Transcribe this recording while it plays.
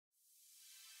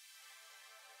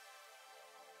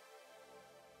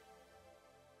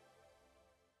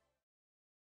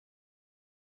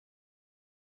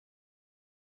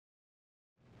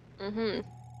Mm-hmm.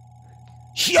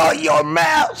 Shut your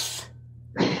mouth!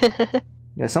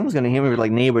 Yeah, someone's gonna hear me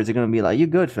like neighbors. They're gonna be like, "You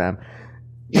good, fam?"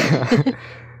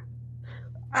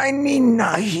 I need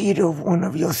not heed of one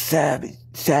of your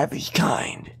savage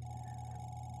kind.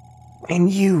 And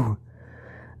you,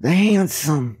 the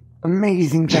handsome,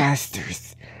 amazing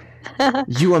Vasterz,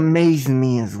 you amaze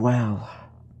me as well.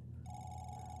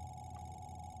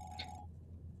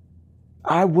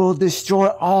 I will destroy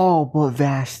all but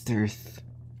Vasterz.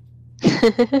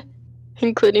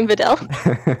 Including Videl.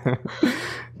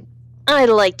 I'd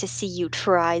like to see you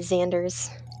try, Xanders.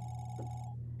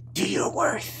 Do your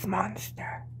worst,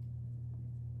 monster.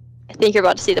 I think you're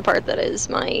about to see the part that is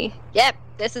my... Yep,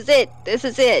 this is it! This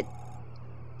is it!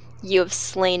 You have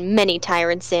slain many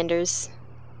tyrants, Xanders.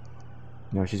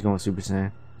 No, she's going Super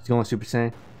Saiyan. She's going Super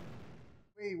Saiyan.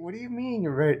 Wait, what do you mean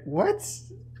you're right? What?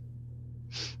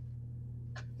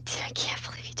 I can't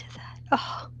believe you did that.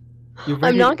 Oh,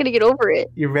 I'm not gonna get over it.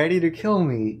 You're ready to kill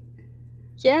me.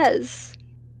 Yes.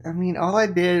 I mean, all I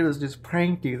did was just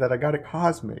prank you that I got a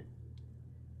cosmic.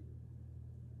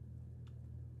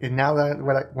 And now that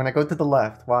when I go to the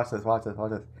left, watch this.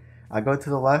 I go to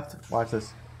the left, watch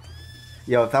this.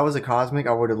 Yo, if that was a cosmic,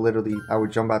 I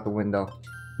would jump out the window.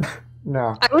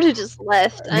 No. I would have just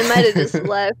left. I might have just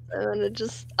left and would have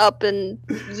just up and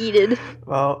yeeted.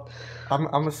 Well,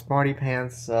 I'm a smarty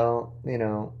pants, so you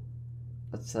know,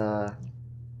 what's up,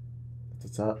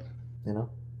 you know.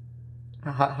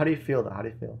 How do you feel though? How do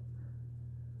you feel?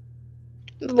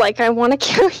 Like I want to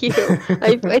kill you.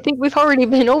 I think we've already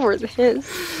been over this.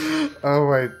 Oh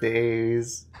my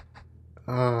days.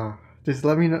 Just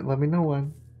let me know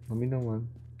when. Let me know when.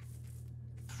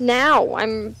 Now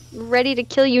I'm ready to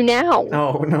kill you now.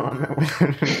 No, I'm not.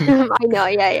 I know.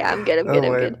 Yeah. I'm good.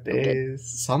 I'm good.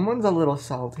 Someone's a little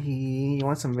salty. You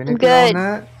want some vinegar on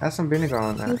that? Have some vinegar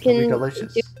on that. It'll be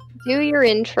delicious. Do your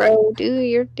intro. Do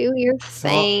your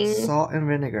thing. Salt and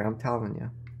vinegar. I'm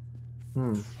telling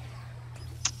you.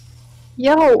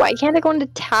 Yo, why can't I go into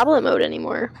tablet mode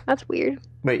anymore? That's weird.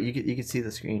 Wait, you can see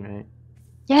the screen, right?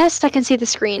 Yes, I can see the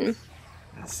screen.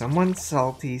 Someone's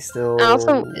salty still.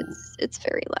 Also, it's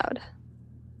very loud.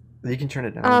 You can turn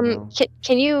it down.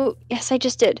 Can you? Yes, I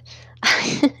just did.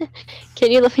 Can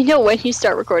you let me know when you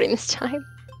start recording this time?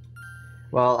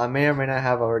 Well, I may or may not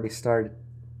have already started.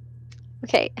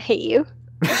 Okay, I hate you.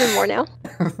 Even more now.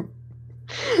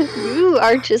 You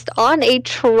are just on a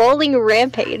trolling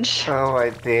rampage. Oh my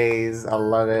days! I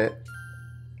love it.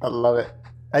 I love it.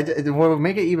 It would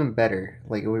make it even better.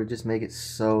 Like it would just make it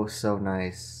so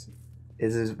nice.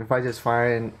 Is if I just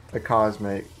find a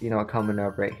cosmic, you know, coming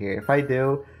up right here. If I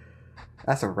do,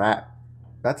 that's a wrap.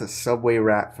 That's a Subway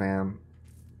wrap, fam.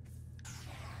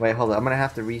 Wait, hold on. I'm gonna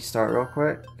have to restart real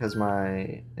quick because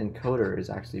my encoder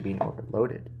is actually being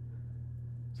overloaded.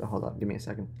 So hold on, give me a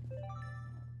second.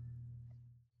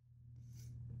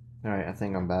 Alright, I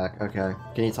think I'm back. Okay.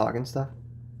 Can you talk and stuff?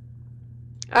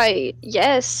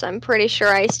 Yes, I'm pretty sure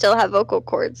I still have vocal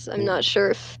cords. I'm not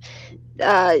sure if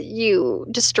you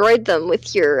destroyed them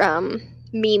with your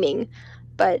memeing,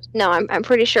 but no, I'm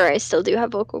pretty sure I still do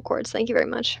have vocal cords. Thank you very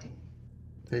much.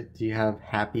 Do you have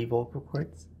happy vocal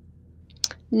cords?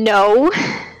 No.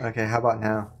 Okay, how about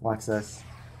now? Watch this.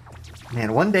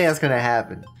 Man, one day that's gonna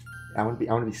happen. I wanna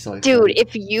be so excited. Dude,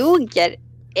 if you get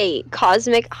a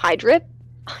cosmic Hydrip,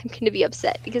 I'm gonna be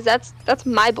upset because that's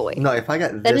my boy. No, if I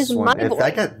got this one, if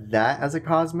I got that as a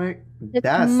cosmic,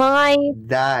 that's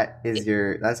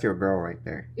your girl right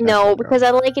there. No, because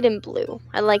I like it in blue.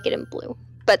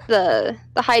 But the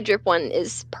Hydrip one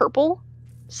is purple,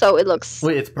 so it looks.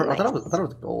 Wait, it's purple. Nice. I thought it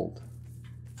was gold.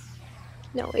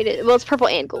 No, it is. Well, it's purple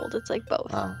and gold. It's like both.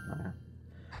 Oh. Okay.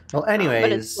 Well, anyways.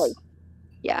 But it's like,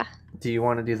 yeah. Do you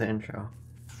want to do the intro?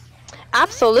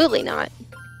 Absolutely not.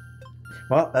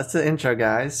 Well, that's the intro,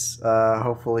 guys.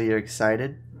 Hopefully you're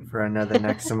excited for another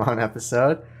Nexomon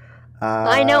episode.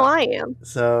 I know I am.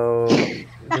 So,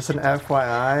 just an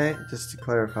FYI, just to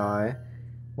clarify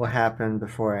what happened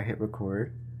before I hit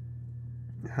record.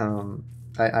 You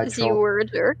were a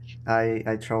jerk.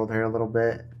 I trolled her a little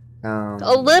bit. A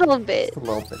little bit.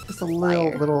 Just a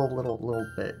little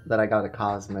bit that I got a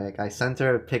cosmic. I sent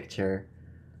her a picture.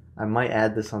 I might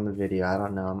add this on the video. I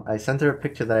don't know. I sent her a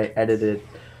picture that I edited.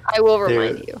 I will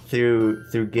remind you.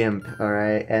 Through GIMP,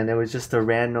 alright? And it was just a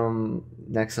random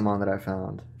Nexomon that I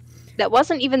found. That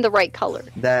wasn't even the right color.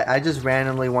 That I just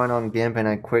randomly went on GIMP and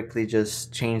I quickly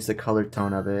just changed the color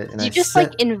tone of it. And Did you just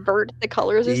like invert the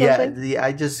colors or something? Yeah,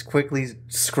 I just quickly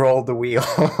scrolled the wheel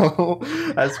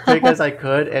as quick as I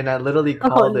could, and I literally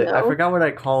called it. I forgot what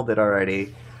I called it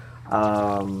already.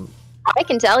 I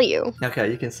can tell you.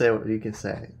 Okay, you can say what you can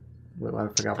say. Well, I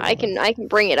forgot what I that was. can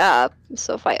bring it up.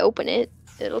 So if I open it,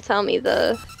 it'll tell me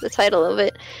the title of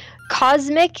it.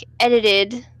 Cosmic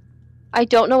edited. I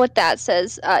don't know what that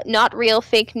says. Not real,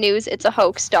 fake news. It's a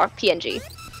hoax. .png.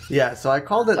 Yeah, so I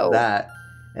called it that,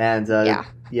 and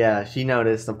yeah, she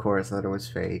noticed, of course, that it was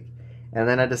fake. And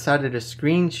then I decided to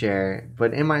screen share,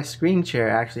 but in my screen share,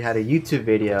 I actually had a YouTube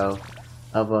video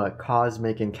of a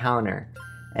cosmic encounter,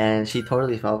 and she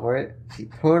totally fell for it. She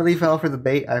totally fell for the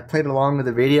bait. I played along with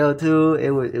the video too.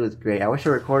 It was great. I wish I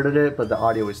recorded it, but the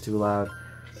audio was too loud.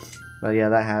 But yeah,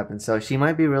 that happened. So she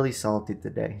might be really salty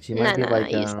today. She might be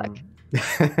like, you suck.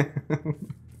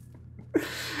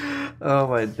 Oh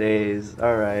my days.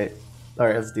 Alright,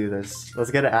 let's do this.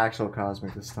 Let's get an actual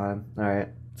cosmic this time. Alright,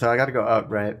 so I gotta go up,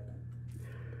 right?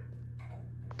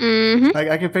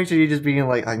 I can picture you just being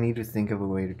like, I need to think of a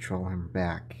way to troll him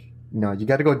back. No, you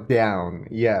gotta go down.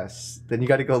 Yes. Then you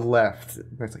gotta go left.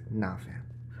 And it's like, nah, fam.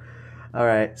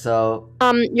 Alright, so...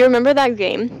 You remember that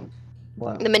game?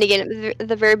 What? The minigame at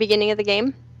the very beginning of the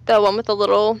game? The one with the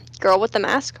little girl with the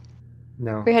mask?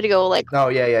 No. We had to go like... Oh,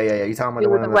 yeah. You're talking about the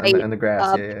one in the grass.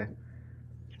 Up, yeah.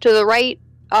 To the right,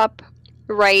 up,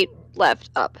 right,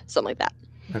 left, up. Something like that.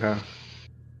 Okay.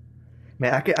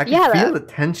 Man, I can feel the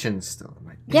tension still.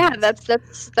 Yeah, that's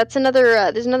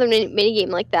another. There's another mini game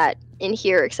like that in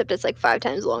here, except it's like 5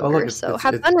 times longer. Oh, look, so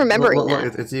have fun remembering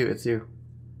that. It's you.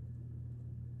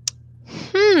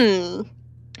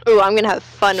 Ooh, I'm gonna have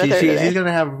fun with her today. She's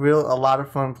gonna have a lot of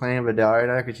fun playing Vidal right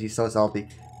now because she's so salty.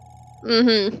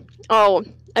 Oh,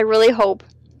 I really hope.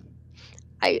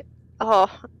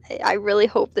 I really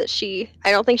hope that she.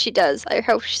 I don't think she does. I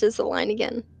hope she says the line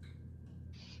again.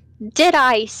 Did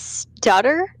I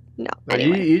stutter? No.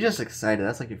 Anyway. You're just excited.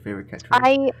 That's like your favorite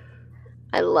catchphrase.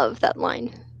 I love that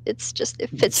line. It's just,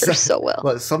 it fits her so well.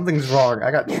 Look, something's wrong.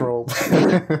 I got trolled.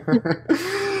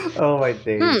 Oh my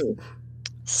days.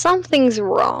 Something's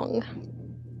wrong.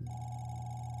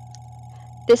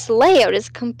 This layout is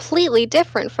completely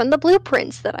different from the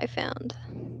blueprints that I found.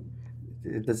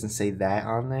 It doesn't say that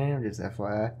on there, just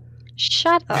FYI.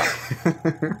 Shut up.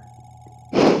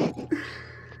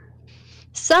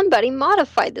 Somebody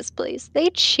modified this place. They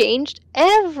changed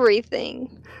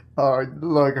everything. Oh,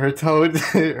 look, her tone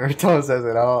says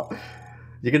it all.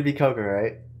 You're gonna be Coco,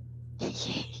 right?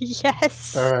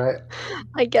 Yes. Alright.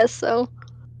 I guess so.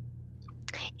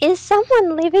 Is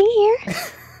someone living here?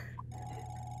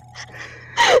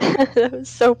 That was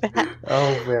so bad.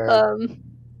 Oh, man.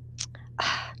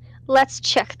 Let's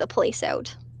check the place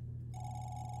out.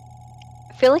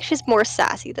 I feel like she's more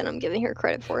sassy than I'm giving her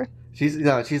credit for. She's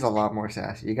a lot more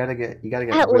sassy. You gotta get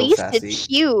At real least sassy. It's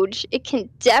huge. It can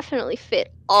definitely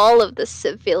fit all of the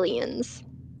civilians.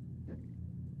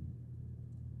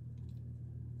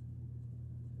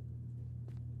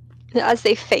 As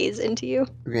they phase into you.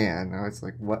 Yeah, no, it's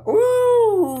like, what?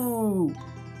 Ooh!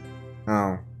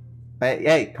 Oh.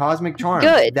 Hey, Cosmic Charm.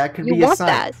 Good. That could You be a want sign.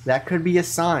 that. That could be a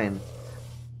sign.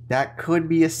 That could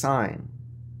be a sign.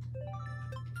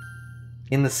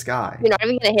 In the sky. You're not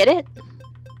even gonna hit it?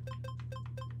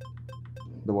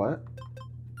 The what?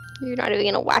 You're not even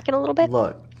gonna whack it a little bit?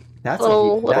 Look, that's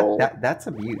that's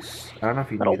abuse. I don't know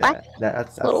if you knew that.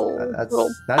 That's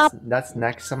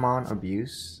Nexomon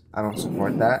abuse. I don't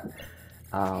support that.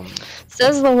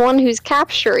 Says the one who's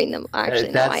capturing them.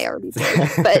 Actually, no, I already did,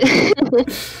 but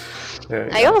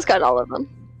I almost got all of them.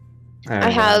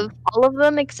 I have all of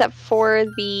them except for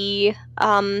the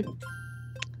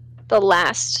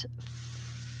last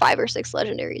 5 or 6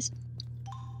 legendaries.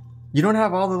 You don't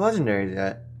have all the legendaries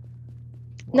yet.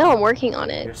 No, I'm working on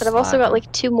it, but I've also got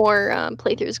like 2 more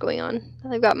playthroughs going on.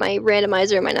 I've got my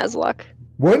randomizer and my Nuzlocke.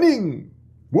 Warning!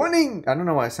 Warning! I don't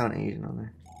know why I sound Asian on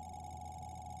there.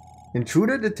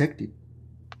 Intruder detected.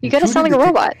 You gotta sound like a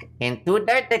robot.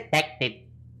 Intruder detected.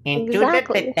 Intruder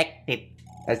detected.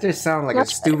 I just sound like a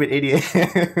stupid idiot.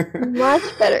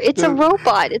 Much better. It's a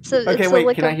robot. It's a. Okay,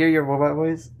 wait. Can I hear your robot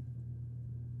voice?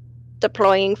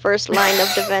 Deploying first line of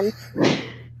defense.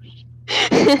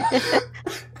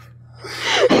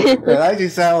 It actually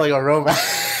sounds like a robot.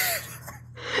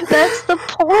 That's the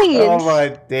point. Oh my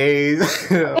days.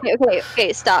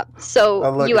 Okay, stop.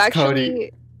 So you actually,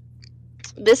 Cody.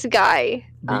 This guy,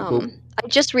 I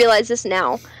just realized this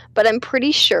now, but I'm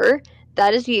pretty sure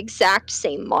that is the exact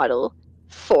same model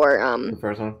for the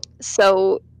first one.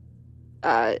 So,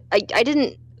 I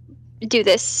didn't do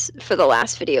this for the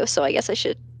last video, so I guess I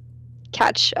should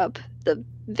catch up the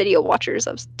video watchers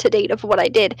up to date of what I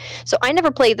did. So I never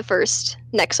played the first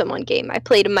Nexomon game. I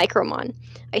played Micromon.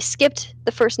 I skipped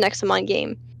the first Nexomon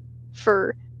game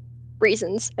for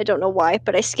reasons. I don't know why,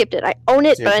 but I skipped it. I own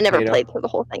it, but I never played through the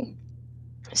whole thing.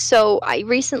 So I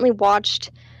recently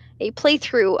watched a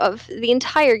playthrough of the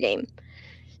entire game.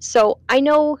 So I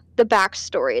know the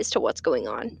backstory as to what's going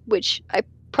on, which I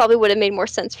probably would have made more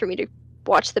sense for me to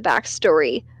watch the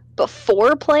backstory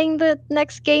before playing the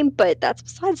next game, but that's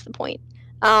besides the point.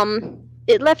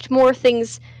 It left more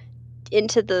things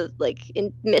into the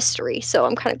in mystery, so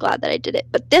I'm kind of glad that I did it.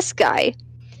 But this guy,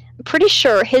 I'm pretty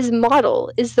sure his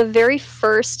model is the very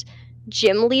first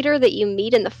gym leader that you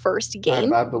meet in the first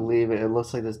game. I believe it. It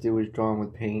looks like this dude was drawn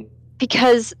with paint.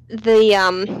 Because the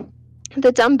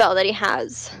dumbbell that he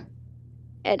has,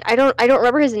 and I don't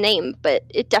remember his name, but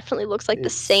it definitely looks like the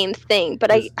same thing.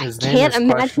 But I can't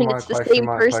imagine it's the same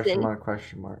person.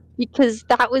 Question mark. Because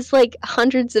that was like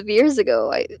hundreds of years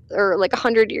ago, or like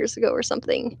 100 years ago or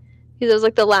something. Because it was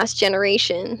like the last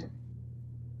generation.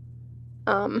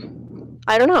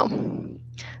 I don't know.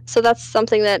 So that's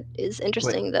something that is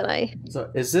interesting. So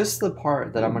is this the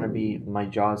part that my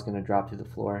jaw's gonna drop to the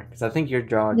floor? Because I think your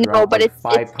jaw dropped but it's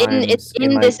 5 times it's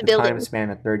in this the building. time span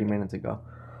of 30 minutes ago.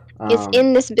 It's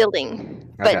in this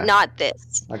building, but not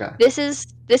this. Okay. This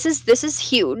is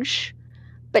huge,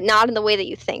 but not in the way that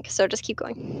you think. So just keep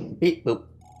going. Beep boop.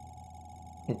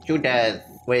 Intruders.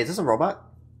 Wait, is this a robot?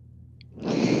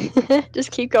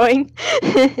 Just keep going.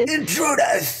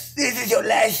 Intruders! This is your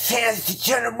last chance to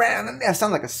turn around. I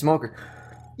sound like a smoker.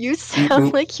 You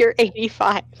sound like you're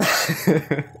 85.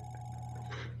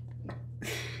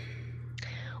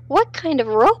 What kind of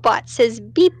robot says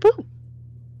beep boop?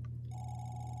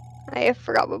 I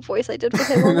forgot what voice I did for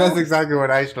him. That's exactly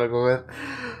what I struggle with.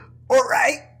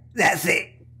 Alright, that's it.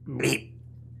 Beep.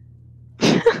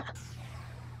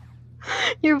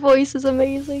 Your voice is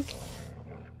amazing.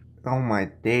 Oh my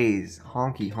days.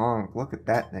 Honky honk. Look at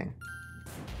that thing.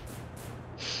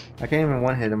 I can't even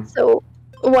one-hit him. So,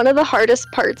 one of the hardest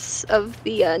parts of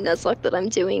the Nuzlocke that I'm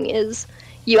doing is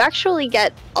you actually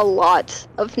get a lot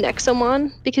of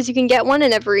Nexomon, because you can get one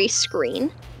in every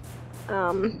screen.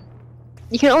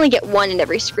 You can only get one in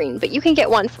every screen, but you can get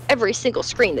one for every single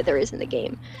screen that there is in the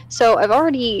game. So I've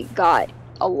already got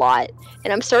a lot,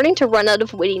 and I'm starting to run out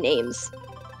of witty names.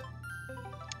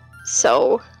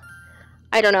 So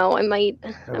I don't know. I might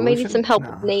need some help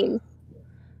with names.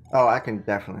 Oh, I can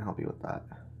definitely help you with that.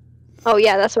 Oh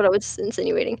yeah, that's what I was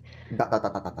insinuating.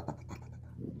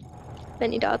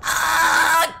 Many dots.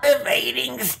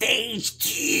 Activating stage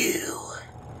 2.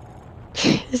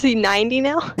 Is he 90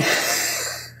 now?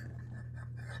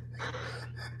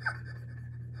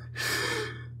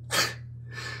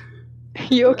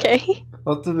 You okay?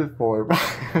 What's it before?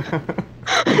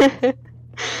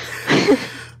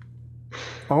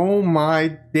 Oh my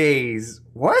days.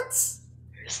 What?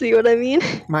 See what I mean?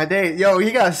 My days. Yo,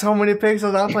 you got so many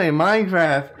pixels. I'm playing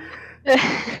Minecraft.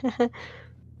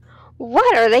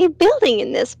 What are they building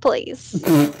in this place?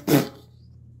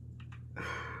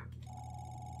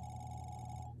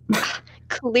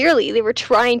 Clearly, they were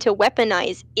trying to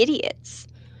weaponize idiots.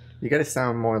 You gotta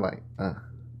sound more like,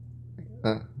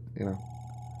 you know.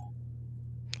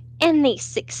 And they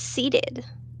succeeded.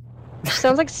 She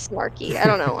sounds like snarky. I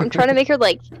don't know. I'm trying to make her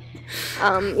like, you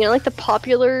know, like the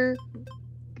popular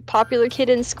kid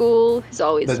in school who's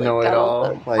always like, got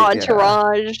all the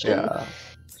entourage. Yeah.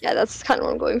 Yeah, that's kind of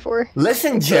what I'm going for.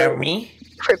 Listen, Jeremy.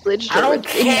 Privileged. I don't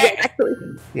care. Exactly.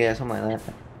 Yeah, something like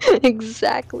that.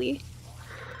 Exactly.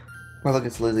 Oh, look,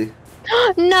 it's Lizzie.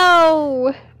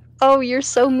 No! Oh, you're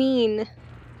so mean.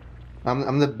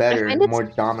 I'm the better, more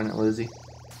dominant Lizzie.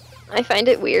 I find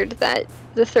it weird that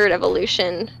the third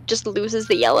evolution just loses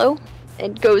the yellow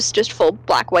and goes just full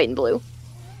black, white, and blue.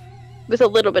 With a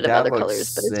little bit of other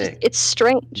colors, but it's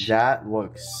strange. That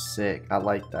looks sick. I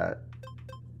like that.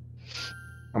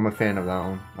 I'm a fan of that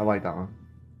one. I like that one.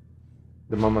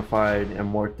 The mummified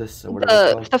Immortus or whatever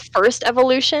it's called. The first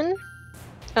evolution,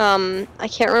 I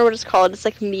can't remember what it's called. It's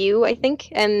like Mew, I think.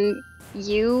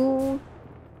 M-U...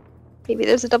 Maybe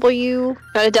there's a W.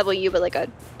 Not a W, but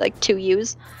like 2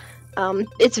 U's.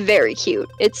 It's very cute.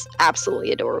 It's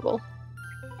absolutely adorable.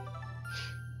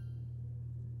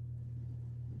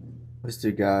 What's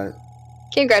dude got?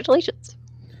 Congratulations.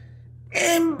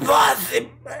 Impossible.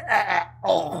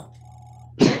 Oh.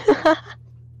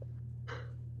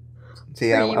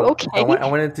 See, Are you okay? I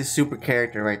went into super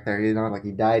character right there. You know, like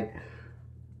he died.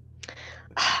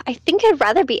 I think I'd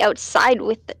rather be outside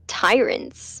with the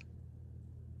tyrants.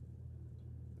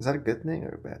 Is that a good thing or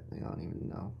a bad thing? I don't even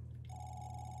know.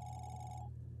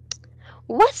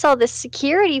 What's all this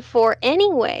security for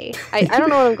anyway? I don't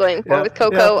know what I'm going for with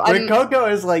Coco. Yeah. With Coco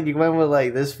is like you went with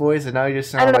like this voice and now you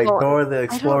just sound like Dora the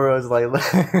Explorer is like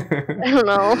I don't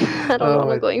know. I don't know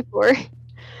what I'm going for.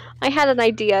 I had an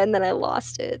idea and then I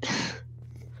lost it.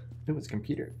 It was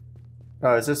computer.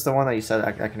 Oh, is this the one that you said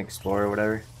I can explore or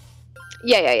whatever?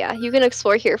 Yeah. You can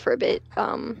explore here for a bit.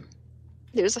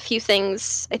 There's a few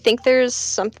things. I think there's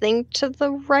something to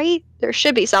the right. There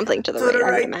should be something to the right,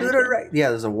 I would imagine. To the right. Yeah,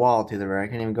 there's a wall to the right. I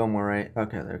can't even go more right.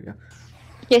 Okay, there we go.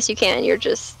 Yes, you can. You're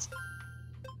just...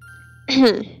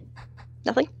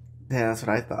 Nothing? Yeah, that's what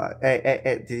I thought.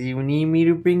 Hey, do you need me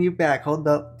to bring you back? Hold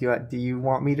up. Do you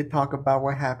want me to talk about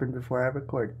what happened before I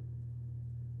record?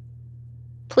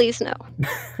 Please no.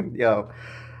 Yo,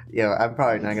 I'm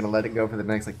probably not gonna let it go for the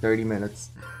next like 30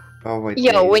 minutes. Oh my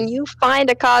Yo, days. when you find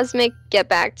a cosmic, get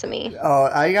back to me. Oh,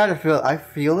 I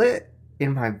feel it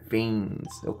in my veins,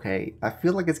 okay? I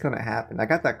feel like it's gonna happen. I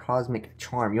got that cosmic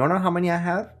charm. You wanna know how many I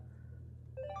have?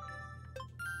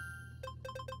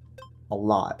 A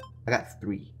lot. I got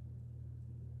 3.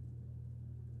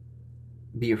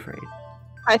 Be afraid.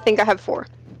 I think I have 4.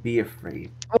 Be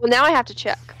afraid. Well, now I have to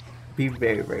check. Be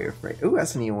very, very afraid. Ooh,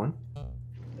 that's a new one.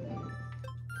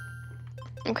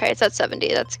 Okay, it's at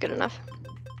 70. That's good enough.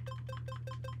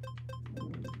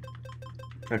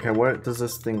 Okay, what does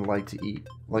this thing like to eat?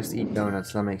 Likes to eat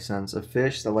donuts, that makes sense. A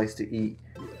fish that likes to eat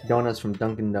donuts from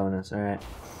Dunkin' Donuts, alright.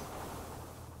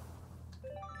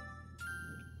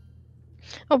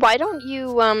 Oh, why don't you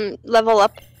level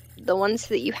up the ones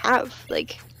that you have?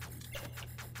 Like,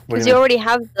 because you already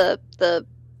have the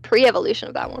pre-evolution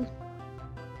of that one.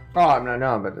 Oh,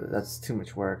 no, but that's too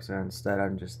much work, so instead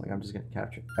I'm just gonna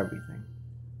capture everything.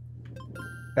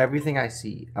 Everything I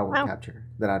see, I will capture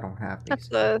that I don't have,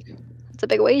 basically. That's a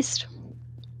big waste.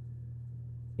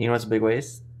 You know what's a big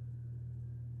waste?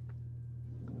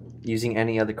 Using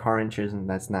any other car insurance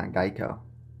that's not Geico.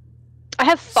 I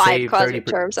have 5 cosmic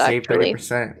charms, actually. Save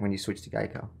 30% when you switch to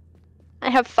Geico. I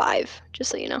have 5, just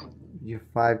so you know. You have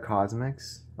 5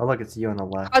 cosmics? Oh, look, it's you on the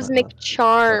left. Cosmic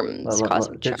charms.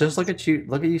 Look. Just look at you.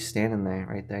 Look at you standing there,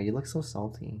 right there. You look so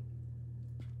salty.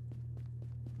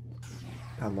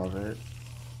 I love it.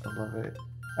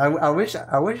 I wish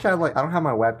I don't have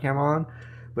my webcam on,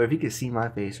 but if you could see my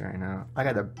face right now, I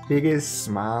got the biggest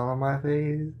smile on my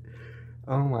face.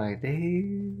 Oh my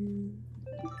days.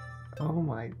 Oh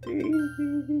my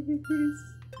days.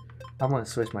 I'm gonna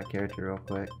switch my character real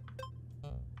quick.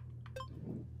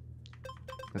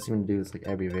 I seem to do this like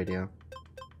every video.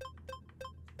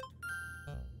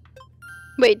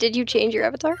 Wait, did you change your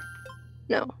avatar?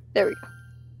 No. There we go.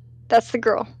 That's the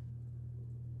girl.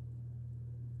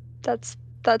 That's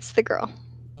the girl.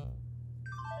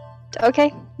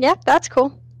 Okay. Yeah, that's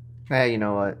cool. Hey, you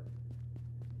know what?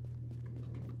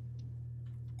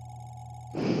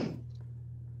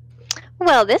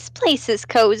 Well, this place is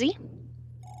cozy.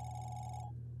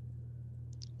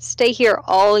 Stay here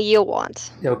all you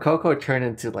want. Yo, Coco turned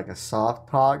into like a soft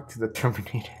talk to the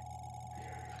Terminator.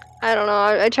 I don't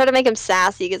know. I try to make him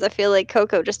sassy because I feel like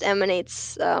Coco just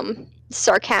emanates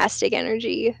sarcastic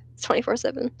energy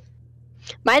 24/7.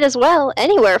 Might as well.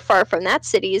 Anywhere far from that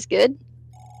city is good.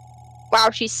 Wow,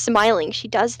 she's smiling. She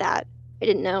does that. I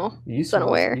didn't know. You smile,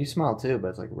 unaware. You smile too, but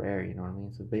it's like rare, you know what I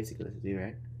mean? So basically it's you,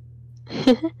 right?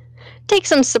 Take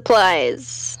some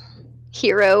supplies,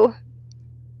 hero.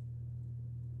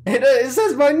 It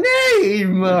says my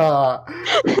name! Oh,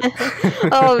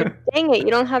 dang it.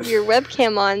 You don't have your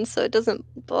webcam on, so it doesn't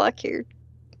block your...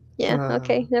 Yeah,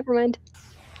 okay. Never mind.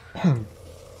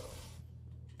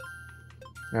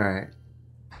 Alright.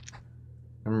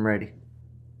 I'm ready.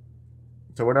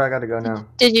 So where do I gotta go now?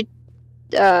 Did you...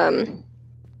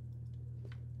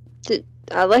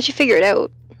 I'll let you figure it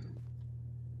out.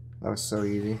 That was so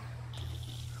easy.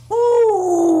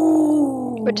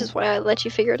 Ooh. Which is why I let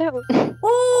you figure it out.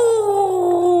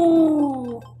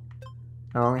 Ooh.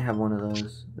 I only have one of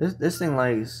those. This thing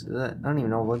likes... I don't even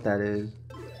know what that is.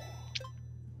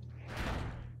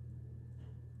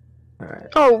 Alright.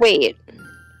 Oh, wait.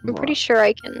 I'm pretty sure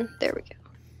I can... There we go.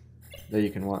 There you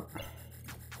can what?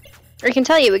 I can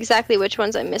tell you exactly which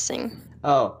ones I'm missing.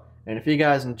 Oh, and if you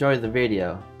guys enjoyed the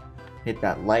video, hit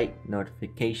that like,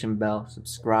 notification bell,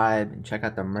 subscribe, and check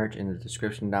out the merch in the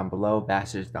description down below,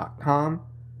 Vasterz.com.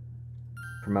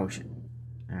 Promotion.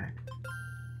 Alright.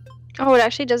 Oh, it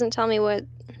actually doesn't tell me what...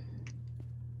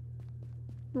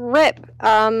 RIP.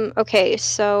 Okay,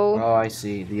 so... Oh, I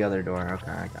see. The other door.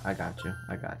 Okay, I got you.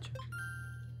 I got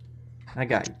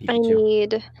you,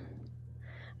 Pikachu.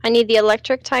 I need the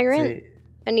electric tyrant. See,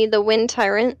 I need the wind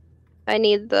tyrant. I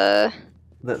need the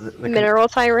mineral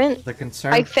tyrant. The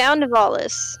concern... I found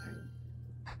Valis.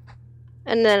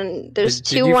 And then there's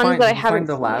two ones that I haven't Did you find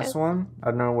the last one?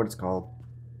 I don't know what it's called.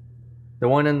 The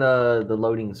one in the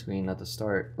loading screen at the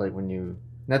start, like when you...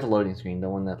 Not the loading screen, the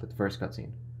one that the first cutscene.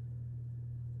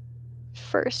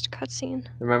 First cutscene.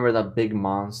 Remember that big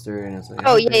monster and it's like...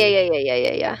 Oh,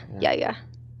 yeah.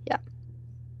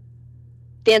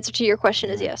 The answer to your question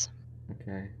is yes.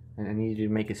 Okay. I need you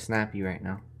to make it snappy right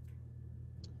now.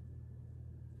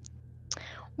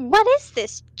 What is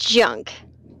this junk?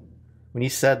 When you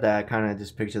said that, I kind of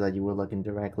just pictured that you were looking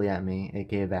directly at me,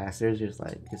 aka Vasterz, just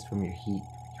like just from your heat,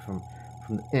 from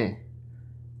the.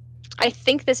 I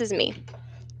think this is me.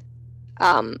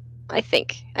 I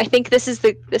think this is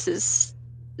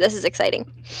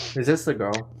exciting. Is this the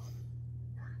girl?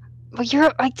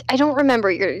 Well, I don't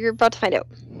remember. You're about to find out.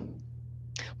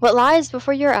 What lies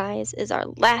before your eyes is our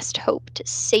last hope to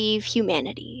save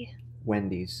humanity.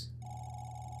 Wendy's.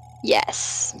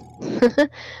 Yes.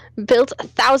 Built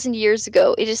 1,000 years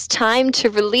ago, it is time to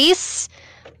release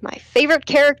my favorite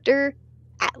character,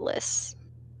 Atlas.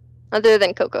 Other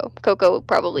than Coco. Coco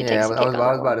probably takes a kick on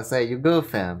I was about to say, you good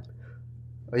fam.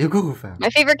 Are you good fam? My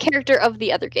favorite character of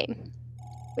the other game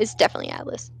is definitely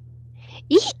Atlas.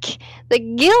 Eek! The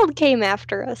guild came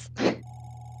after us.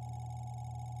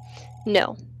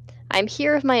 No. I'm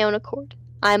here of my own accord.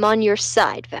 I'm on your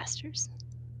side, Vasterz.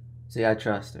 See, I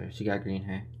trust her. She got green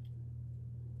hair.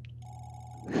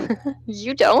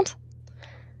 You don't?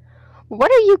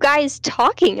 What are you guys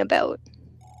talking about?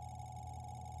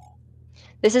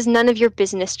 This is none of your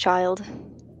business, child.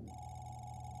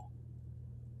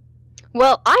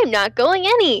 Well, I'm not going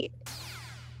any.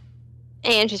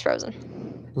 And she's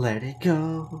frozen. Let it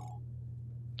go.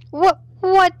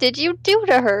 What did you do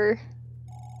to her?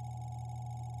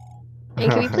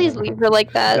 And can we please leave her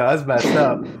like that? No, that's messed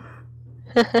up.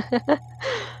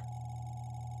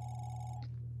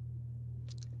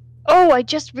 Oh, I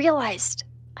just realized.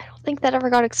 I don't think that ever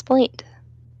got explained.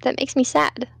 That makes me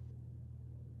sad.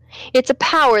 It's a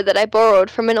power that I borrowed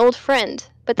from an old friend,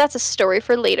 but that's a story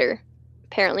for later.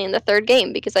 Apparently in the third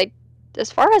game, because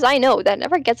as far as I know, that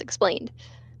never gets explained.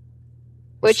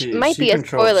 Which might be a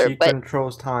spoiler, but... She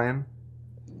controls time.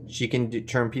 She can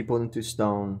turn people into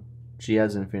stone. She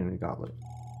has Infinity Gauntlet.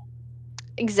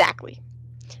 Exactly.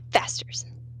 Vasterz.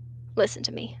 Listen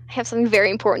to me. I have something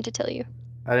very important to tell you.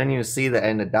 I didn't even see the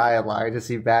end of dialogue. I just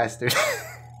see Vasterz.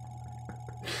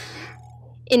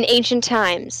 In ancient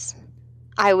times,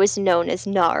 I was known as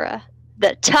Nara,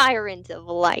 the tyrant of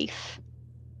life.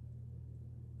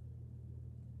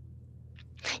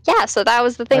 Yeah, so that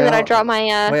was the thing that I dropped my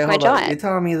my jaw at. You're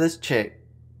telling me this chick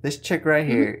right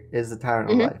here is the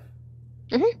tyrant of life?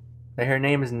 Mm-hmm. And her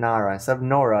name is Nara. Instead of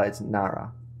Nora, it's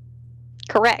Nara.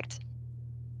 Correct.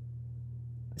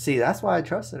 See, that's why I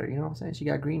trusted her. You know what I'm saying? She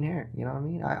got green hair. You know what I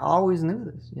mean? I always knew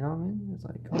this. You know what I mean? It's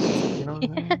like, oh, you know what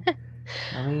I'm saying?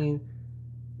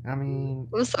 I mean...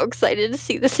 I'm so excited to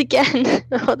see this again.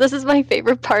 Oh, this is my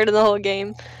favorite part of the whole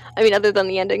game. I mean, other than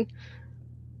the ending.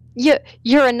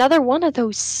 You're another one of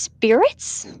those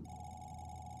spirits?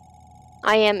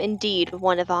 I am indeed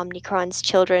one of Omnicron's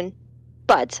children,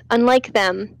 but unlike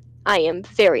them, I am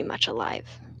very much alive.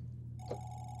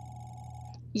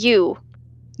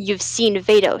 You've seen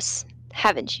Vados,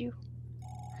 haven't you?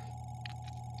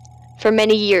 For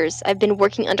many years, I've been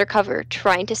working undercover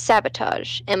trying to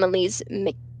sabotage Emily's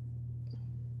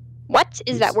What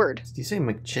is that word? Did you say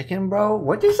McChicken, bro?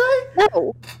 What'd you say?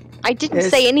 No, I didn't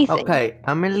say anything. Okay,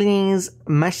 Emily's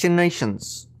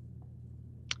machinations.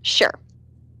 Sure.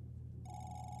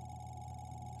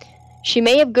 She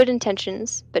may have good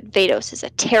intentions, but Vados is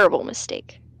a terrible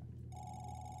mistake.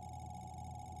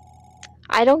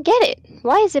 I don't get it.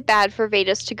 Why is it bad for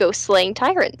Vados to go slaying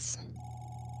tyrants?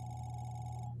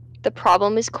 The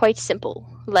problem is quite simple.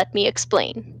 Let me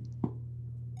explain.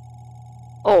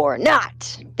 Or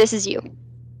not. This is you.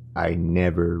 I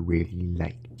never really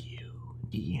liked you,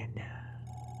 Deanna.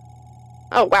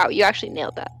 Oh, wow, you actually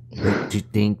nailed that. But to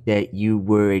think that you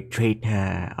were a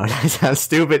traitor. Oh, that sounds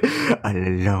stupid.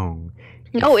 Alone.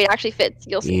 No, it actually fits.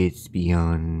 You'll see. It's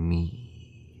beyond me.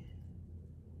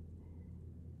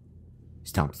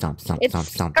 Stomp, stomp, stomp, It's stomp,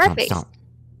 stomp, stomp, Scarface. stomp.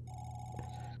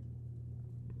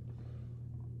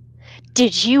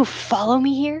 Did you follow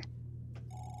me here?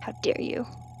 How dare you?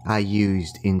 I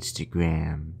used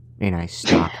Instagram and I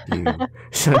stalked you.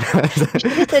 So You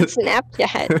said Snapchat.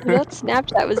 I thought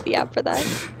Snapchat was the app for that.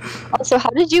 Also, how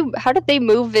did they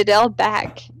move Vidal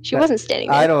back? She wasn't standing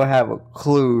there. I don't have a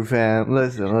clue, fam.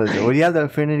 Listen. When you have the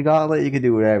Infinity Gauntlet, you can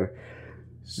do whatever.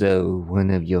 So one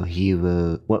of your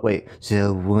heroes... Wait.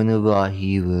 So one of our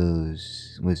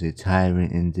heroes was a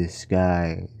tyrant in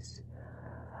disguise.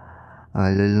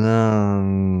 All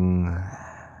along.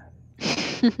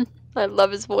 I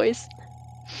love his voice.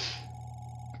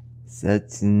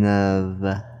 Such love.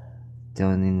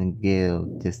 Joining the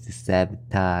guild just to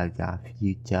sabotage our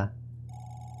future.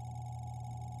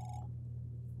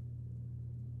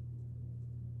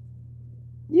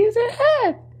 Use your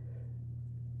head.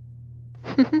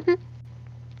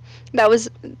 That was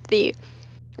the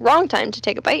Wrong time to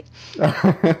take a bite.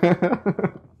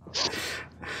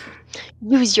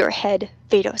 Use your head.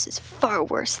 Vados is far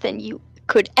worse than you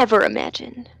could ever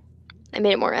imagine. I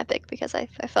made it more epic because I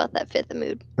felt that fit the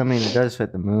mood. I mean, it does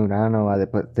fit the mood. I don't know why they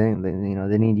put things. You know,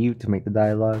 they need you to make the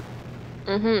dialogue.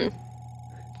 Mm-hmm.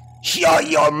 Shut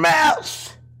your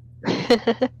mouth!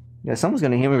 Yeah, someone's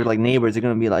gonna hear me with like neighbors. They're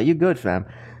gonna be like, "You good, fam?"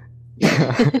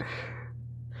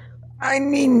 I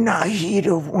need not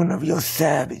hear of one of your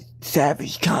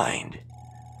savage kind.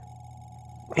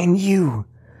 And you,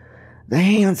 the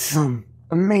handsome,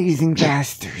 amazing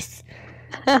Vasterz.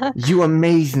 You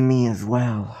amaze me as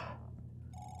well.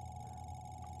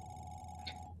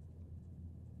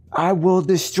 I will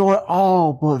destroy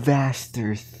all but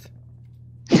Vasterz.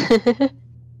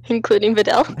 Including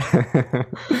Videl.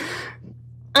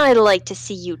 I'd like to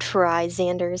see you try,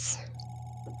 Xanders.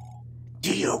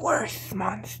 Do your worst,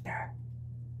 monster.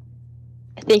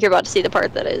 I think you're about to see the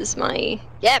part that is my...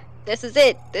 Yep, this is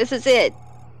it. This is it.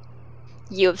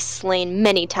 You have slain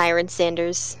many tyrants,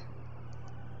 Xanders.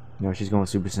 No, she's going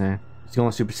Super Saiyan. She's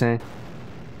going Super Saiyan.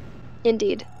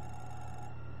 Indeed.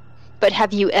 But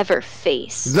have you ever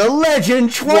faced The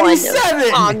Legend 27! one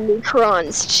of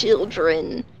Omnicron's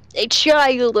children? A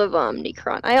child of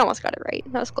Omnicron. I almost got it right.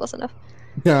 That was close enough.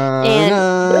 And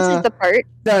this is the part.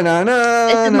 This is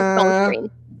my phone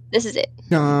screen. This is it.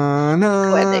 So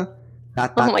epic.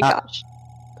 Oh my gosh.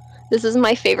 This is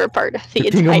my favorite part of the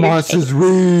King entire of Monsters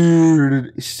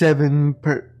Rude 7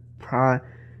 primordial.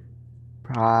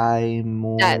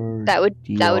 That would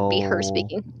be her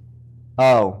speaking.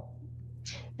 Oh.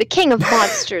 The King of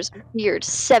Monsters reared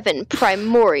 7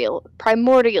 primordial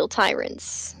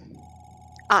tyrants.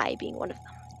 I being one of them.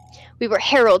 We were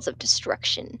heralds of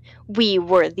destruction. We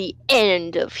were the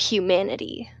end of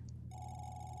humanity.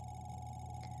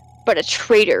 But a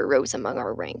traitor rose among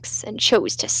our ranks and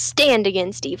chose to stand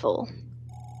against evil.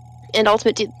 And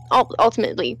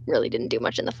ultimately really didn't do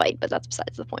much in the fight, but that's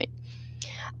besides the point.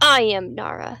 I am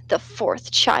Nara, the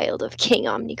 4th child of King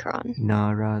Omnicron.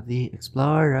 Nara the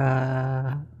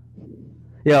Explorer.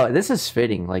 Yo, this is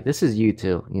fitting. Like, this is you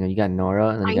too. You know, you got Nora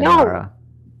and then you got Nara.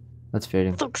 That's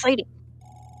fitting. So exciting.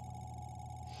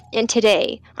 And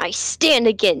today, I stand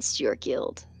against your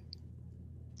guild.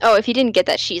 Oh, if you didn't get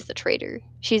that, she's the traitor.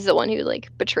 She's the one who, like,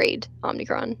 betrayed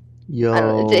Omnicron. Yo. I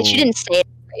don't know. She didn't say it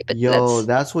right, but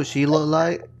that's what she looked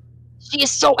like? She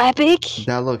is so epic.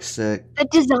 That looks sick. The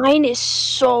design is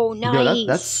so nice. Yo,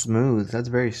 that's smooth. That's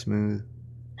very smooth.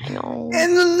 I know.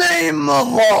 In the name of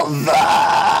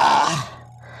Allah!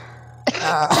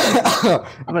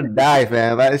 I'm gonna die,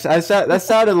 fam. That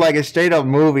sounded like a straight up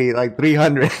movie, like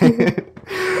 300.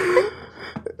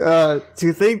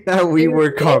 To think that we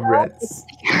were comrades.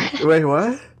 Wait,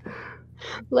 what?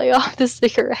 Lay off the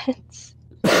cigarettes.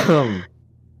 Oh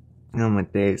my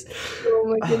days.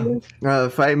 Oh my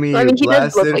goodness. Fight me, I mean, he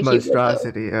does look blasted like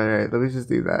monstrosity. Alright, let me just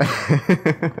do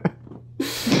that.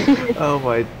 Oh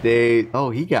my days. Oh,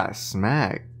 he got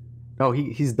smacked. Oh,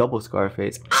 he's double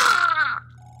Scarface.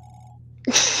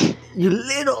 You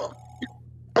little...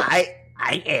 I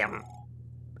am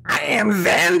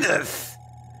Vasterz.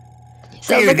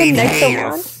 Sounds like a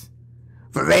Nexomon.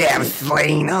 For they have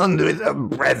slain hundreds of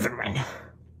brethren.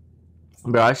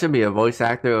 Bro, I should be a voice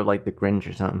actor of like the Grinch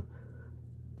or something.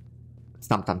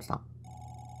 Stomp.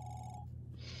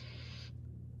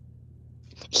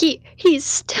 He's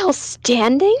still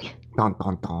standing? Dun,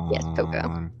 dun, dun. Yes,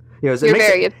 Coco. Yeah, so You're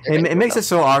very it makes it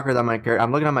so awkward that my character.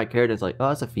 I'm looking at my character. It's like, oh,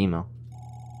 that's a female.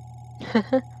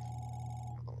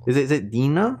 Is it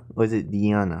Dina or is it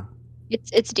Diana?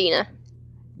 It's Dina.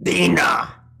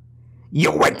 Dina,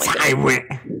 you're a tyrant,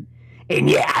 and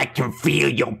yeah, I can feel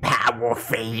your power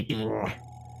fading.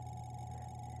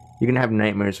 You're gonna have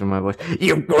nightmares from my voice.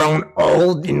 You've grown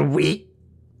old and weak.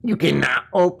 You cannot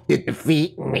hope to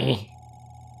defeat me.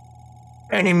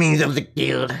 Enemies of the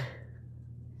guild,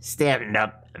 stand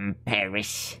up and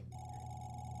perish.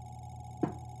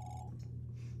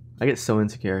 I get so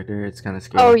into character, it's kind of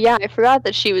scary. Oh yeah, I forgot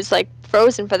that she was like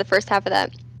frozen for the first half of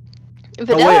that.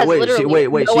 Videl has literally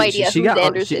no idea who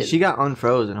Xanders is. She got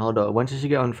unfrozen. Hold on. When did she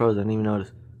get unfrozen? I didn't even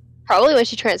notice. Probably when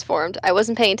she transformed. I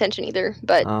wasn't paying attention either,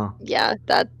 but yeah,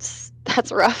 that's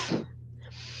rough.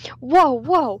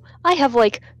 Whoa! I have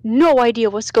like no idea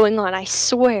what's going on. I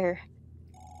swear.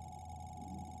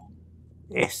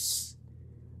 Yes.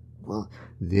 Well,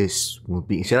 this will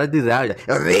be. Should I do that?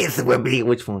 This will be.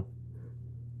 Which one?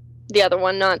 The other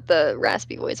one, not the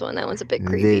raspy voice one. That one's a bit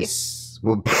creepy.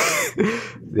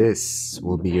 This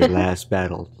will be your last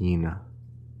battle, Tina.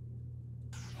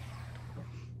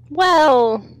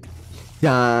 Well.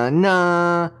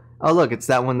 Dana, Oh, look, it's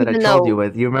that one that I Even told though- you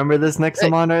with. You remember this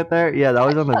Nexomon right there? Yeah, that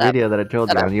was on the Shut up. video that I told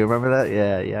Shut you up. on. You remember that?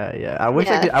 Yeah. I wish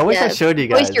Yeah, I yeah. showed you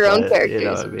guys. Voice your own but, characters, you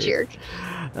know what I mean? jerk.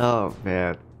 Oh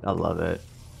man, I love it.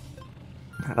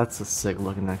 That's a sick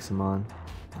looking Nexomon.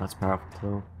 That's powerful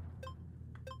too.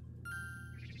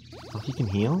 Oh, he can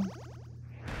heal?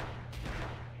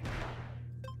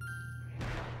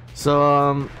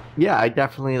 So, yeah, I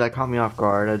definitely, that caught me off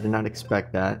guard. I did not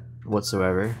expect that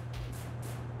whatsoever.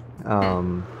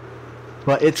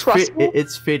 But it's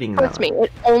it's fitting though. Trust me,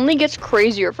 it only gets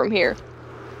crazier from here.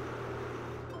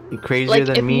 Crazier Like,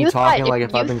 than if me you talking thought- like if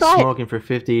if I've you been thought- smoking for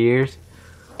 50 years.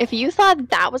 If you thought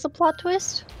that was a plot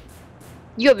twist,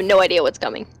 you have no idea what's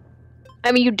coming.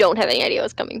 I mean, you don't have any idea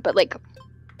what's coming, but like,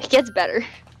 it gets better.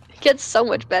 It gets so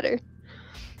much better.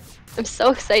 I'm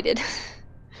so excited.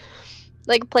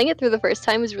 Like, playing it through the first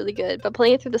time was really good, but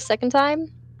playing it through the second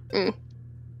time,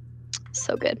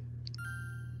 so good.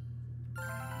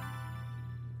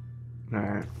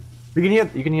 Alright. You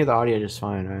can hear the audio just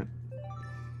fine, right?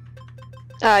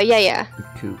 Yeah.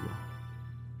 Cool.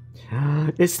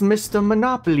 It's Mr.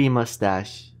 Monopoly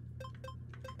Mustache.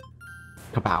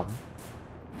 Kapow.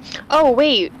 Oh,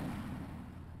 wait.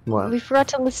 What? We forgot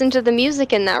to listen to the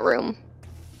music in that room.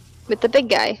 With the big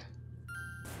guy.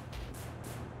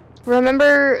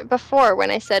 Remember before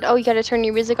when I said, oh, you gotta turn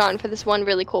your music on for this one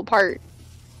really cool part?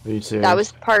 Are you serious? That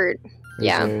was the part. Are you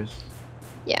Yeah. serious?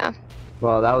 Yeah.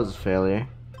 Well, that was a failure.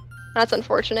 That's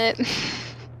unfortunate.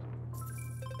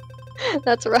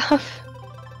 That's rough.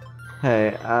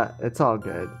 Hey, it's all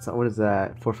good. What is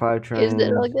that? 4-5 train? Is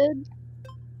it all good?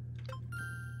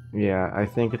 Yeah, I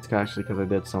think it's actually because I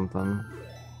did something.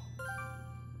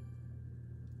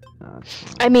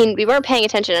 I mean, we weren't paying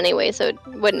attention anyway, so it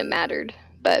wouldn't have mattered.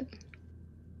 But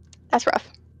that's rough.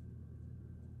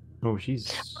 Oh,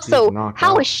 she's So, knocked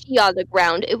how out. is she on the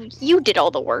ground? You did all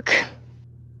the work.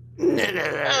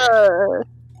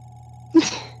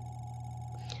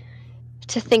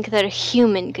 To think that a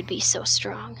human could be so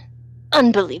strong.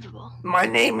 Unbelievable. My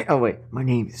name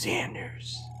is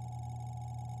Anders.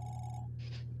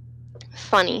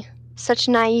 Funny. Such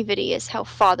naivety is how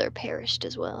father perished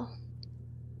as well.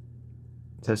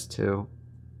 It says 2.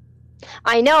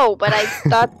 I know, but I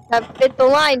thought that fit the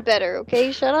line better,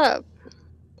 okay? Shut up.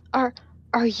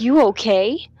 Are you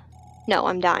okay? No,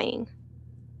 I'm dying.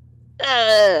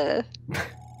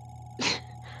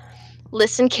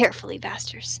 Listen carefully,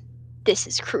 Vasterz. This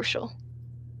is crucial.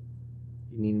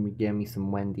 You need to get me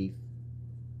some Wendy's.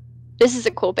 This is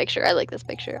a cool picture. I like this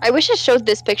picture. I wish it showed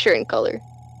this picture in color.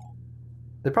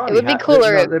 They probably It would be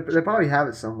cooler They probably have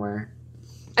it somewhere.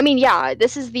 I mean, yeah,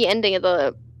 this is the ending of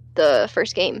the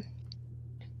first game.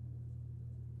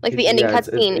 Like, the ending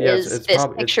cutscene is this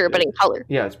picture, but in color.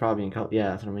 Yeah, it's probably in color. Yeah,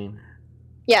 that's what I mean.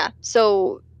 Yeah,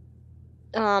 so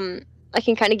I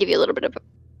can kind of give you a little bit of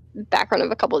background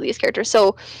of a couple of these characters.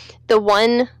 So the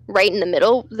one right in the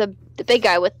middle, the big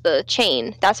guy with the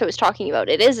chain, that's what I was talking about.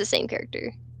 It is the same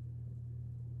character.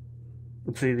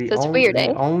 See, So it's weird, the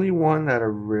eh? only one that I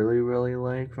really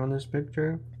like from this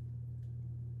picture.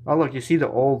 Oh, look, you see the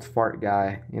old fart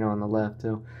guy, on the left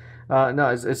too. No,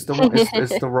 it's the one.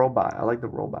 It's the robot. I like the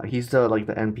robot. He's the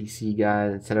NPC guy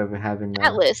instead of having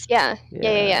Atlas, yeah.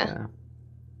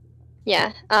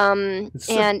 Yeah.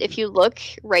 And if you look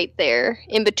right there,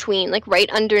 in between, like right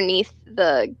underneath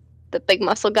the big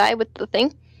muscle guy with the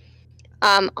thing,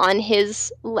 on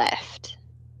his left.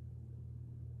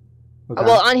 Okay.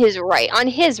 Well, on his right.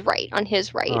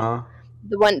 Uh-huh.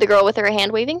 The girl with her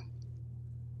hand waving.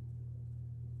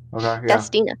 Okay. Yeah.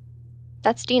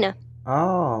 That's Dina.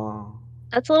 Oh,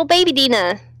 That's little baby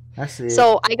Dina. I see.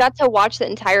 So I got to watch the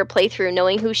entire playthrough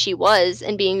knowing who she was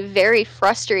and being very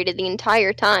frustrated the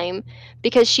entire time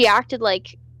because she acted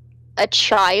like a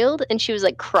child and she was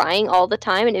like crying all the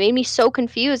time, and it made me so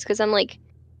confused because I'm like,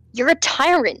 you're a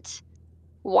tyrant.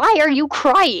 Why are you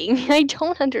crying? I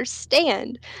don't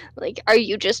understand. Like, are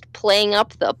you just playing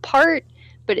up the part?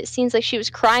 But it seems like she was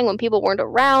crying when people weren't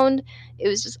around. I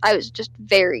was just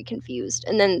very confused.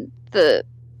 And then the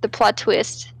plot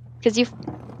twist, because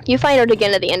you find out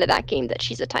again at the end of that game that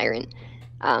she's a tyrant.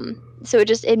 So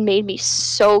it made me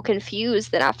so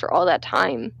confused that after all that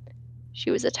time,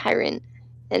 she was a tyrant.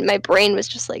 And my brain was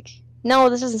just like, no,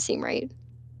 this doesn't seem right.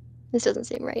 This doesn't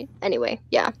seem right. Anyway,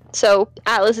 yeah. So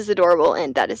Atlas is adorable,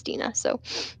 and that is Dina. So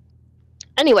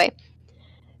anyway,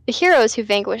 the heroes who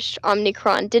vanquished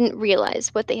𝐵𝓊𝓈𝒾𝓃𝓈 didn't realize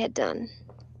what they had done.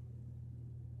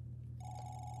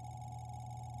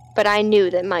 But I knew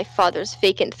that my father's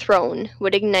vacant throne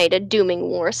would ignite a dooming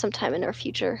war sometime in our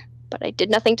future. But I did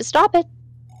nothing to stop it.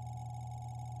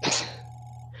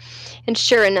 And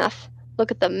sure enough,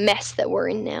 look at the mess that we're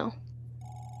in now.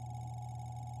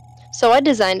 So I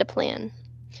designed a plan.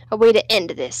 A way to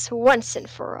end this once and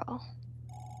for all.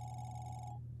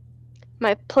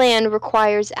 My plan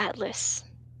requires Atlas.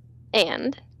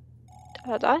 And... ...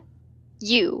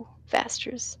 you,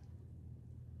 Vasterz.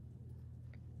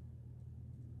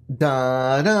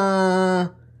 Da da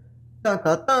da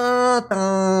da da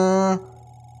da.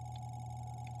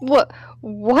 What?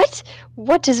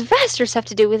 What does Vasterz have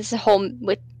to do with this whole...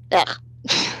 with...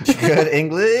 Good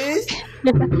English?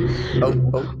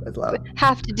 Oh, that's loud.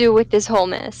 Have to do with this whole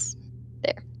mess.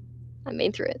 There. I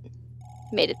made through it.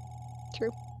 Made it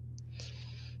through.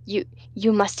 You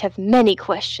must have many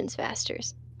questions,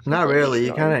 Vasterz. Not really.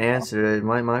 You kind of answered it.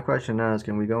 My question now is,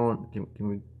 can we go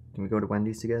to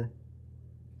Wendy's together?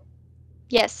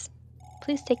 Yes.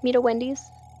 Please take me to Wendy's.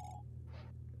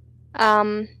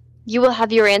 You will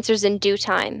have your answers in due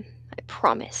time. I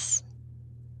promise.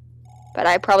 But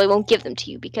I probably won't give them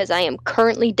to you because I am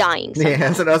currently dying somehow. Yeah,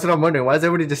 that's what I'm wondering. Why is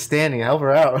everybody just standing? Help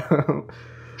her out.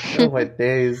 Oh my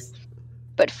days.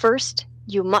 But first,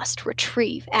 you must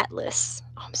retrieve Atlas.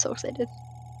 Oh, I'm so excited.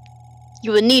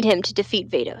 You will need him to defeat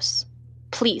Vados.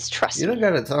 Please trust me. You don't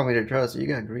gotta tell me to trust you. You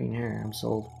got green hair. I'm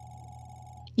sold.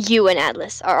 You and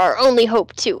Atlas are our only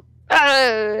hope, too.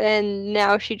 And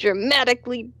now she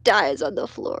dramatically dies on the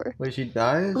floor. Wait, she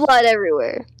dies? Blood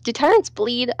everywhere. Do tyrants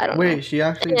bleed? I don't know. Wait, she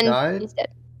actually died? He's dead.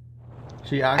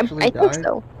 She actually died? I think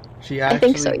so. She actually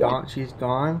think so, yeah. gone? She's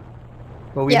gone?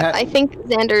 But I think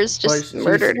Xander's just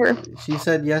murdered her. She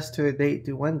said yes to a date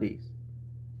to Wendy's.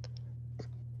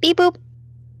 Beep boop.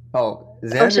 Oh,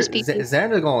 Xander's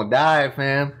gonna die,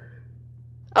 fam.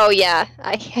 Oh yeah,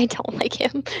 I don't like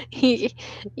him. He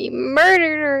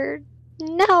murdered her.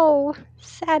 No,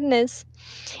 sadness.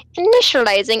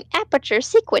 Initializing aperture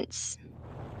sequence.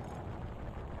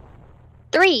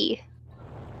 3,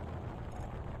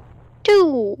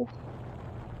 2,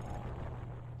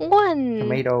 1.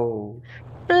 Tomato.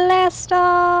 Blast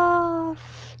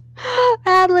off.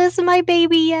 Atlas, my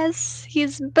baby, yes,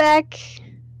 he's back.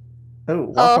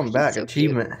 Oh, welcome back. So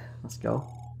Achievement. cute. Let's go.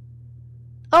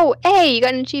 Oh, hey, you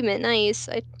got an achievement. Nice.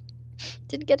 I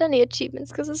didn't get any achievements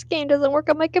because this game doesn't work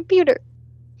on my computer.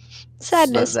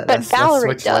 Sadness, but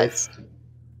Valorant does. Life.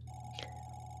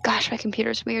 Gosh, my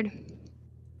computer's weird.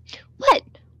 What?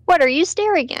 What are you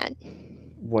staring at?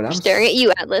 I'm staring at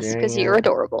you, Atlas, because you're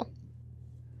adorable.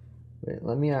 Wait,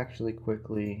 let me actually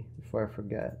quickly, before I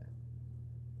forget.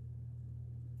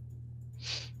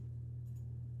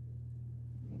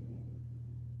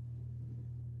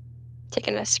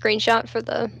 Taking a screenshot for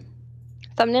the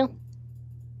thumbnail?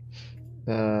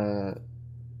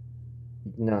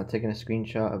 No, taking a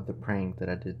screenshot of the prank that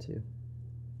I did too.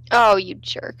 Oh, you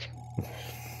jerk.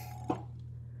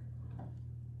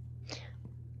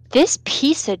 This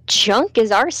piece of junk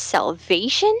is our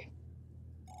salvation?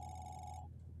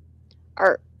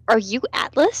 Are you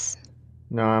Atlas?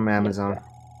 No, I'm Amazon.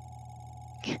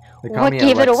 What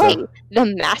gave it away? The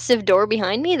massive door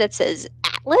behind me that says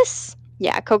Atlas?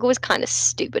 Yeah, Coco was kind of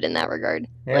stupid in that regard.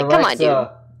 Hey, like, come on, dude.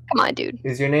 Come on, dude.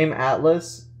 Is your name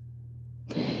Atlas?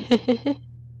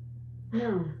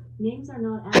 No, names are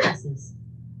not Atlases.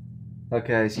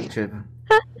 Okay, I see tripping.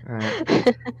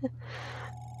 Alright.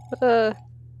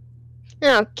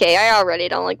 Okay, I already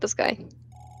don't like this guy.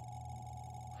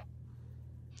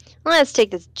 Let's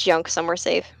take this junk somewhere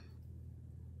safe.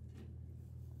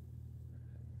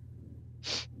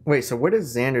 Wait, so where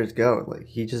does Xander's go? Like,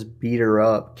 he just beat her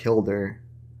up, killed her.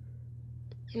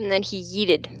 And then he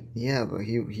yeeted. Yeah, but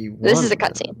he won. This is a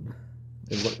cutscene.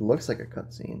 It looks like a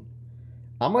cutscene.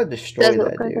 I'm gonna destroy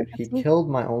that dude. He killed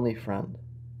my only friend.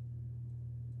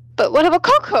 But what about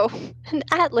Coco and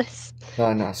Atlas?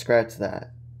 No, scratch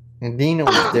that. And Dina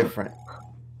was different. ...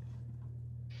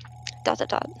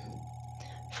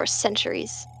 For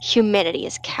centuries, humanity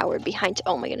has cowered behind...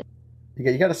 Oh my goodness.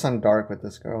 You gotta sound dark with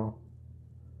this girl.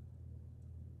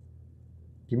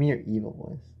 Give me your evil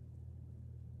voice.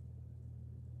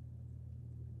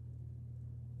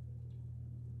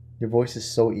 Your voice is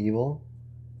so evil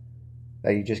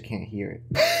that you just can't hear it.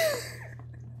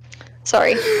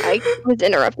 Sorry, I was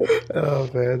interrupted. Oh,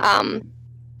 man.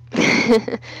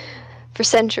 For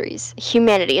centuries,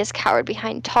 humanity has cowered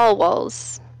behind tall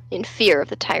walls in fear of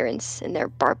the tyrants in their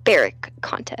barbaric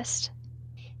contest.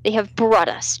 They have brought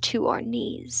us to our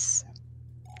knees.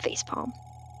 Facepalm.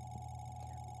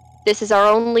 This is our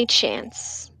only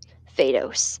chance.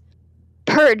 Vados.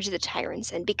 Purge the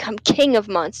tyrants and become king of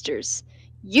monsters.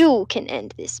 You can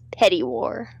end this petty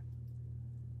war.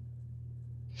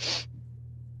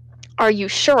 Are you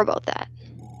sure about that?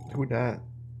 Who that?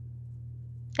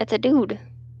 That's a dude.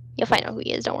 You'll find out who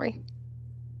he is, don't worry.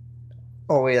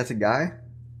 Oh, wait, that's a guy?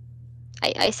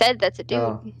 I said that's a dude.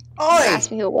 Oh. You Oi!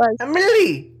 asked me who it was.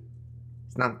 Emily!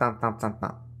 Stomp, stomp, stomp, stomp,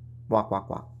 stomp. Walk, walk,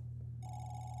 walk.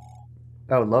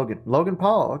 Oh, Logan. Logan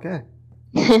Paul, okay.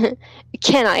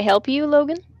 Can I help you,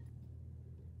 Logan?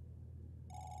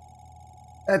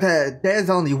 There's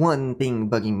only one thing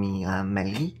bugging me,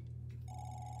 Melly.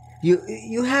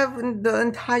 You have the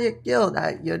entire guild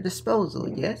at your disposal,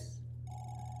 yes?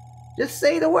 Just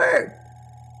say the word.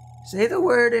 Say the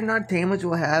word and our tamers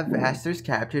will have Vasterz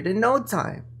captured in no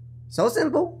time. So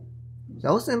simple.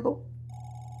 So simple.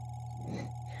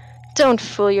 Don't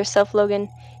fool yourself, Logan.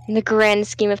 In the grand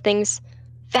scheme of things,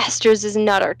 Vasterz is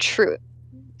not our true.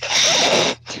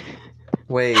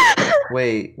 Wait.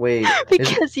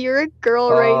 Because you're a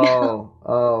girl right now.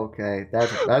 Oh, okay.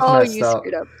 That's Oh, messed you up.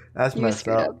 screwed up. That's You messed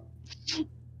screwed up. up.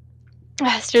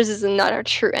 Vasterz is not our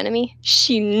true enemy.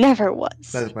 She never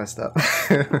was. That's messed up.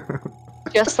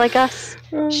 Just like us,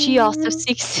 she also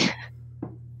seeks.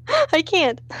 I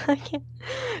can't.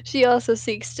 She also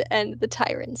seeks to end the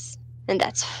tyrants, and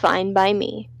that's fine by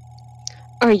me.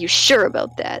 Are you sure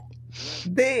about that?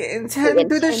 They intend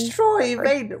to destroy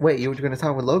Vader. Wait, you were going to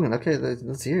talk with Logan? Okay,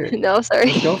 let's hear it. No, sorry.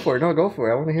 Let's go for it. No, go for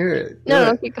it. I want to hear it.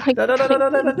 No, keep going. No. Do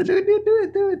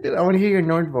it. I want to hear your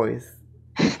Nord voice.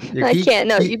 I can't.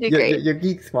 No, you did great. Your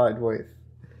Geek Squad voice.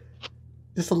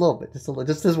 Just a little bit.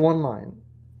 Just this one line.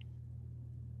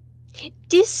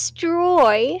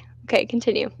 Destroy. Okay,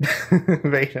 continue.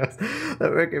 Vados.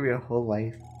 That would give me a whole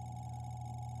life.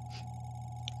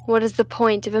 What is the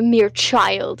point if a mere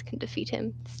child can defeat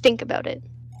him? Think about it.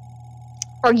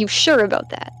 Are you sure about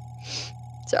that?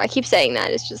 So I keep saying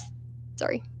that. It's just...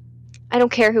 Sorry. I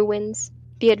don't care who wins.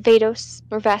 Be it Vados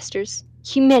or Vasterz.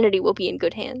 Humanity will be in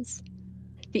good hands.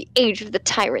 The age of the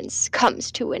tyrants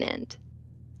comes to an end.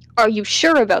 Are you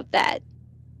sure about that?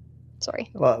 Sorry.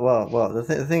 Well.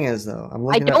 The thing is, though, I'm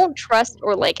I looking. don't trust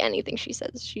or like anything she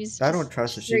says. I don't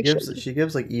trust her. very shady. She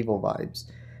gives like evil vibes.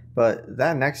 But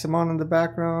that Nexomon in the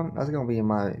background, that's gonna be in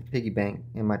my piggy bank,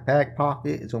 in my back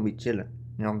pocket. It's gonna be chilling.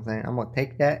 You know what I'm saying? I'm gonna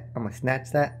take that. I'm gonna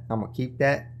snatch that. I'm gonna keep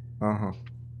that.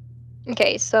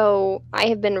 Okay, so I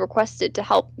have been requested to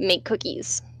help make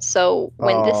cookies. So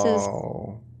when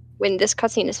this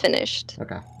cutscene is finished.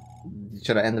 Okay.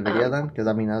 Should I end the video then? Because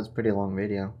I mean that was a pretty long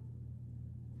video.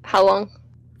 How long?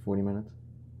 40 minutes.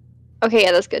 Okay,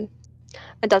 yeah, that's good.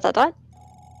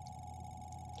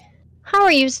 How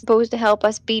are you supposed to help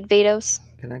us beat Vados?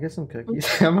 Can I get some cookies?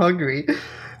 I'm hungry.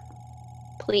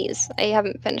 Please, I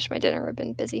haven't finished my dinner. I've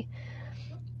been busy.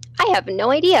 I have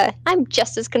no idea. I'm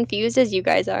just as confused as you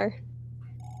guys are.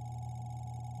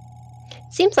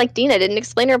 Seems like Dina didn't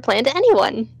explain her plan to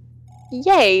anyone.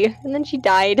 Yay, and then she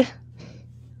died.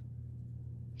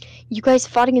 You guys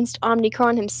fought against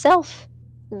Omnicron himself?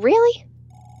 Really?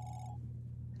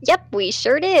 Yep, we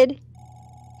sure did.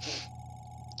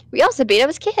 We also beat up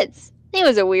his kids. It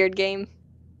was a weird game.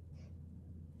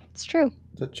 It's true.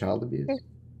 Is that child abuse?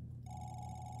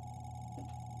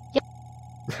 Yep.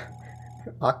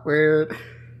 Awkward.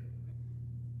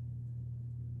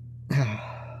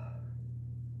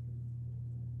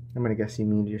 I'm gonna guess you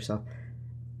mean to yourself.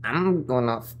 I'm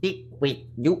gonna stick with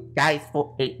you guys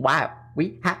for a while.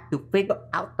 We have to figure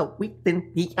out the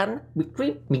reason he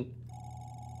betrayed me.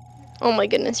 Oh my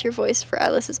goodness, your voice for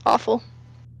Alice is awful.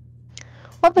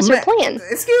 What was your plan?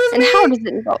 Excuse me. And how does it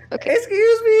involve? Okay.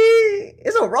 Excuse me.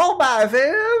 It's a robot,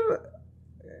 fam.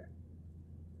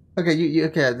 Okay, you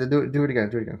okay? Do it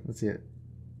again. Let's see it.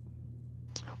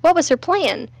 What was her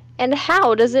plan? And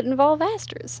how does it involve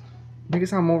Vasterz? Make it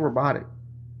sound more robotic.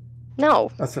 No.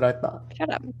 That's what I thought.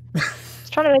 Shut up.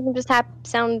 Just trying to make him just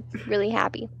sound really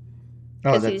happy.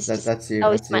 Oh, 'Cause that's you.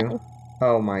 always That's smiling. you.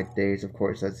 Oh my days! Of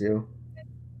course, that's you.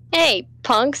 Hey,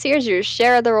 punks! Here's your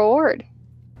share of the reward.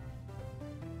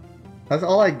 That's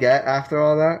all I get after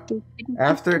all that.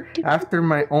 After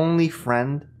my only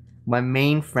friend, my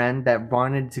main friend that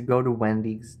wanted to go to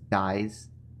Wendy's dies.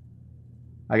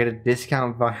 I get a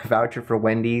discount voucher for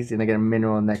Wendy's and I get a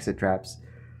mineral Nexa traps.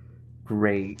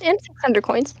 Great. And 600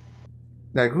 coins.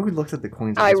 Like who looks at the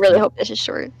coins? Oh, I really hope this is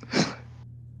short.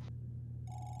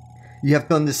 You have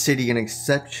done the city an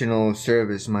exceptional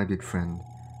service, my good friend.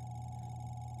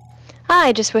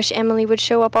 I just wish Emily would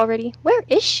show up already. Where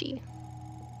is she?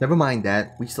 Never mind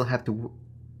that. We still have work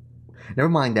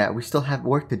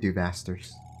to do,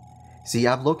 Vasterz. See,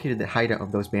 I've located the hideout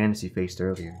of those bandits you faced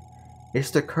earlier. It's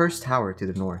the cursed tower to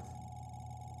the north.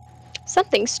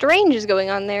 Something strange is going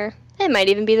on there. It might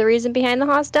even be the reason behind the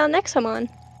hostile Nexomon.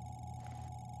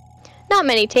 Not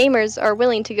many tamers are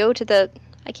willing to go to the...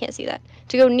 I can't see that.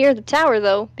 To go near the tower,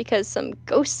 though, because some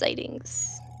ghost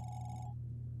sightings.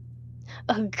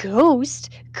 A ghost?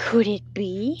 Could it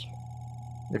be?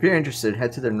 If you're interested,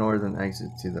 head to the northern exit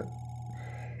to the...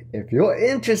 If you're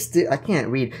interested... I can't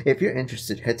read. If you're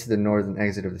interested, head to the northern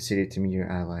exit of the city to meet your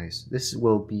allies. This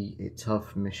will be a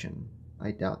tough mission.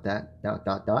 I doubt that.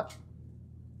 Dot.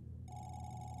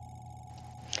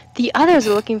 The others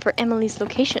are looking for Emily's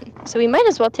location, so we might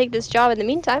as well take this job in the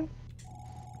meantime.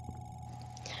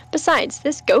 Besides,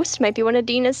 this ghost might be one of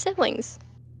Dina's siblings.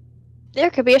 There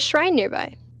could be a shrine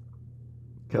nearby.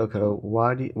 Coco,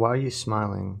 why are you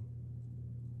smiling?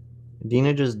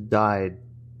 Dina just died.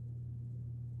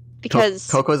 Because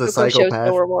Coco's a Coco shows psychopath.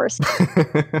 no remorse.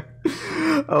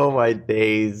 Oh my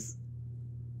days.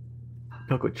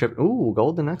 Coco trip. Ooh,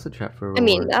 golden exit trap for a reward. I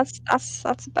mean, that's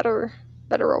a better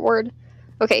reward.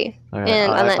 Okay, All right,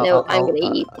 and on that note, I'm gonna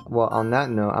eat. Well, on that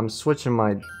note, I'm switching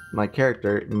my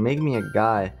character. Make me a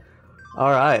guy. All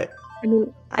right. I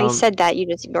mean, I said that, you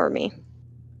just ignored me.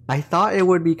 I thought it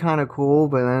would be kind of cool,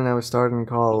 but then I was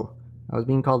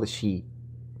being called a she.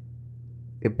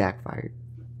 It backfired.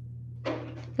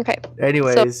 Okay.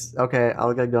 Anyways, okay,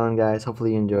 I'll get going, guys.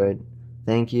 Hopefully you enjoyed.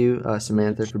 Thank you,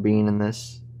 Samantha, for being in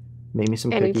this. Make me some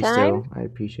cookies Anytime. too. I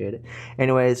appreciate it.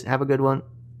 Anyways, have a good one.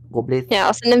 Yeah,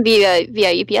 I'll send them via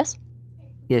UPS.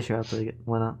 Yeah, sure, I'll take it.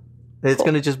 Why not? It's Cool.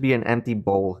 gonna just be an empty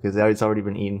bowl because it's already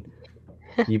been eaten.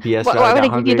 UPS Why driver would I got give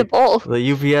you hungry. the bowl?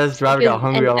 The UPS driver got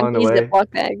hungry along the Empty way.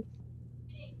 Ziploc bag.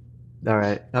 All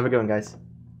right, have a good one, guys.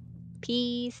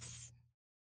 Peace.